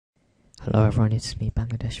Hello everyone, it's me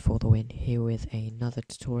BangladeshFTW here with another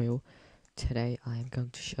tutorial. Today I am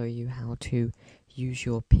going to show you how to use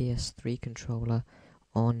your PS3 controller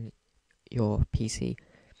on your PC.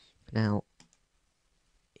 Now,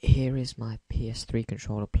 here is my PS3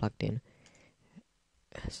 controller plugged in.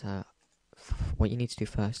 So, what you need to do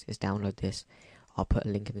first is download this. I'll put a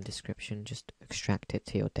link in the description, just extract it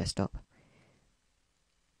to your desktop.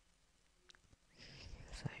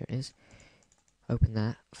 So here it is. Open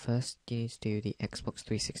that. First, you need to do the Xbox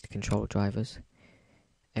 360 controller drivers.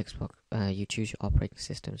 You choose your operating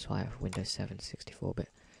system, so I have Windows 7 64-bit.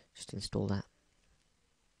 Just install that.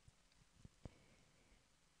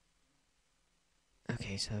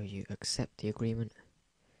 Okay, so you accept the agreement.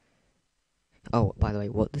 Oh, by the way,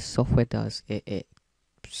 what this software does, it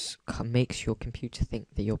makes your computer think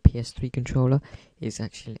that your PS3 controller is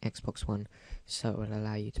actually an Xbox One, so it will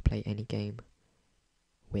allow you to play any game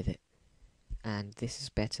with it. And this is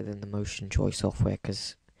better than the Motionjoy software,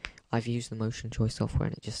 because I've used the Motionjoy software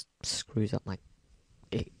and it just screws up my...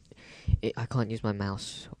 I can't use my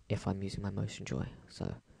mouse if I'm using my Motionjoy,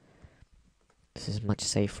 so this is much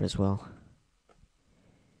safer as well.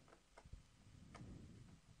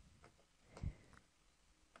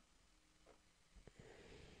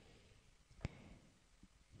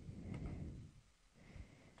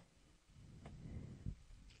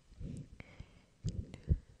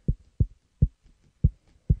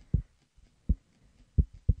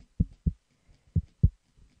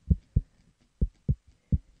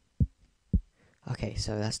 Okay,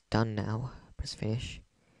 so that's done now. Press finish.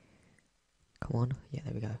 Come on. Yeah,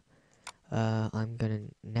 there we go. I'm gonna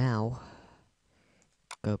now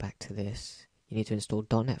go back to this. You need to install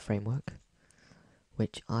 .NET Framework,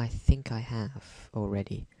 which I think I have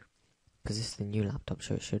already, because this is the new laptop,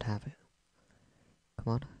 so it should have it.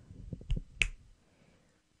 Come on.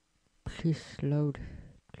 Please load.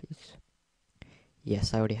 Please.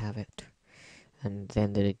 Yes, I already have it. And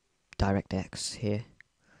then the DirectX here.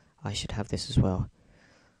 I should have this as well.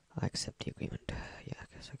 I accept the agreement. Yeah,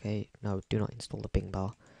 that's okay. No, do not install the Bing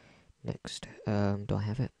bar. Next. Do I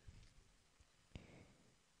have it?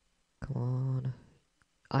 Come on.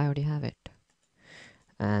 I already have it.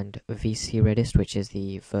 And VC Redist, which is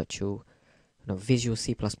the Visual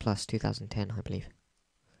C++ 2010, I believe.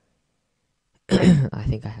 I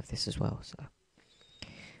think I have this as well, so.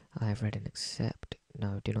 I have read and accept.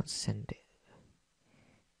 No, do not send it.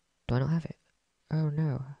 Do I not have it? Oh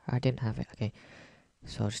no, I didn't have it. Okay,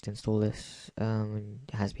 so I'll just install this.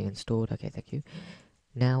 It has been installed. Okay, thank you.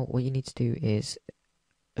 Now, what you need to do is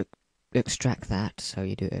extract that. So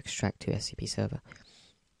you do extract to SCP server.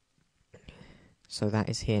 So that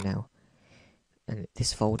is here now. And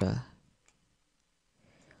this folder,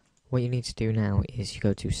 what you need to do now is you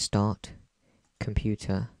go to Start,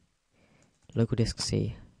 Computer, Local Disk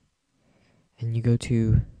C, and you go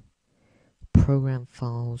to Program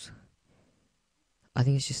Files. I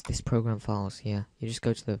think it's just this program files, yeah. You just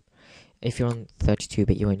go to the... If you're on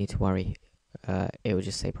 32-bit, you won't need to worry. It will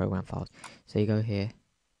just say program files. So you go here,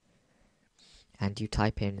 and you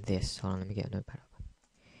type in this. Hold on, let me get a notepad up.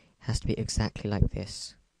 It has to be exactly like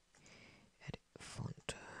this. Edit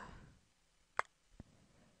font.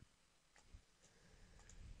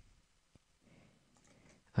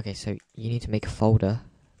 Okay, so you need to make a folder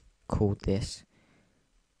called this.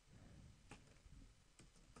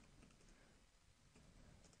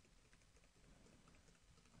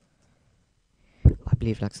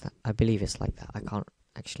 I believe it's like that. I can't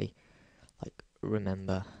actually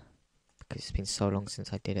remember because it's been so long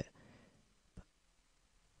since I did it.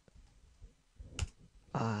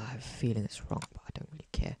 I have a feeling it's wrong, but I don't really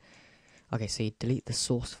care. Okay, so you delete the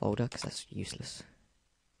source folder because that's useless.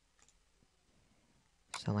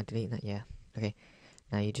 So am I deleting that? Yeah. Okay.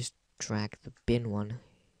 Now you just drag the bin one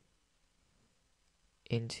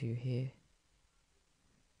into here.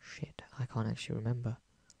 Shit, I can't actually remember.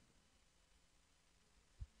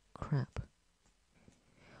 Crap.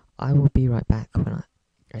 I will be right back when I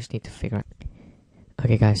just need to figure out.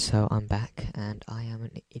 Okay guys, so I'm back and I am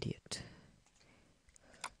an idiot.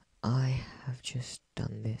 I have just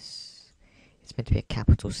done this. It's meant to be a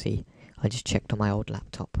capital C. I just checked on my old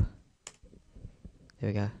laptop. There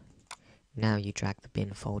we go. Now you drag the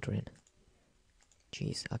bin folder in.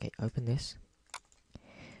 Jeez. Okay, open this.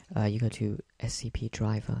 You go to SCP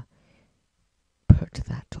driver. Put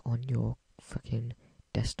that on your fucking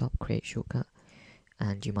desktop, create shortcut.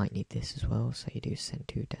 And you might need this as well, so you do send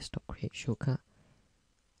to desktop create shortcut.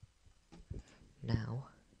 Now,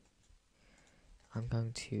 I'm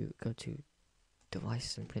going to go to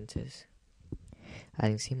devices and printers. I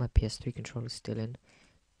can see my PS3 controller is still in.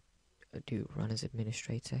 I do run as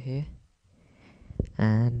administrator here.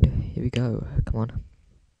 And here here we go. Come on.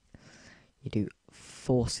 You do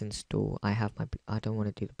force install. I don't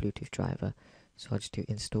want to do the Bluetooth driver, so I'll just do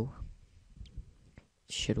install.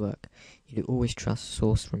 It should work. You do always trust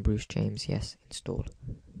source from Bruce James. Yes, install.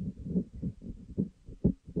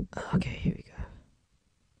 Okay, here we go.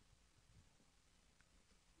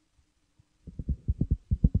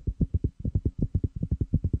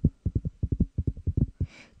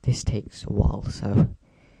 This takes a while, so...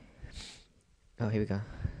 Oh, here we go.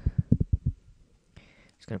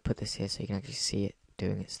 Just going to put this here so you can actually see it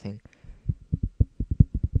doing its thing.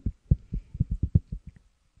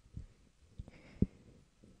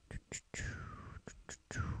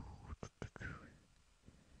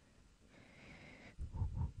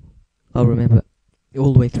 Oh, remember,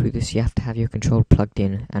 all the way through this you have to have your controller plugged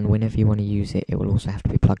in, and whenever you want to use it, it will also have to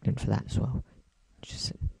be plugged in for that as well.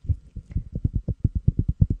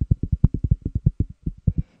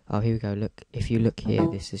 Oh, here we go, look, if you look here,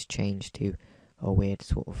 this has changed to a weird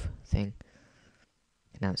sort of thing.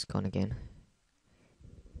 Now it's gone again.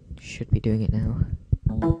 Should be doing it now.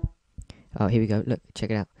 Oh, here we go, look,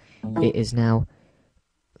 check it out. It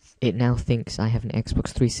now thinks I have an Xbox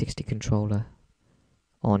 360 controller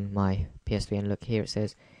on my PS3, and look here it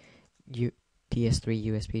says PS3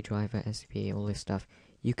 USB driver, SP, all this stuff.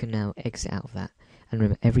 You can now exit out of that, and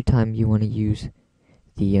remember, every time you want to use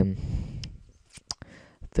the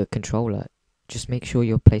controller, just make sure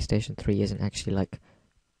your PlayStation 3 isn't actually like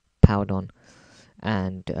powered on,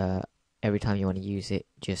 and every time you want to use it,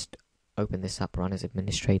 just open this up, run as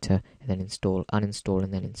administrator, and then install, uninstall,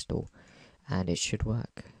 and then install, and it should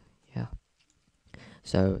work. Yeah,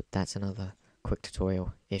 so that's another quick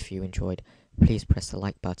tutorial. If you enjoyed, please press the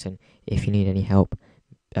like button. If you need any help,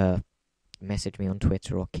 message me on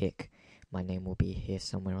Twitter or Kick. My name will be here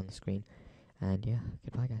somewhere on the screen. And yeah,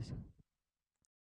 goodbye guys.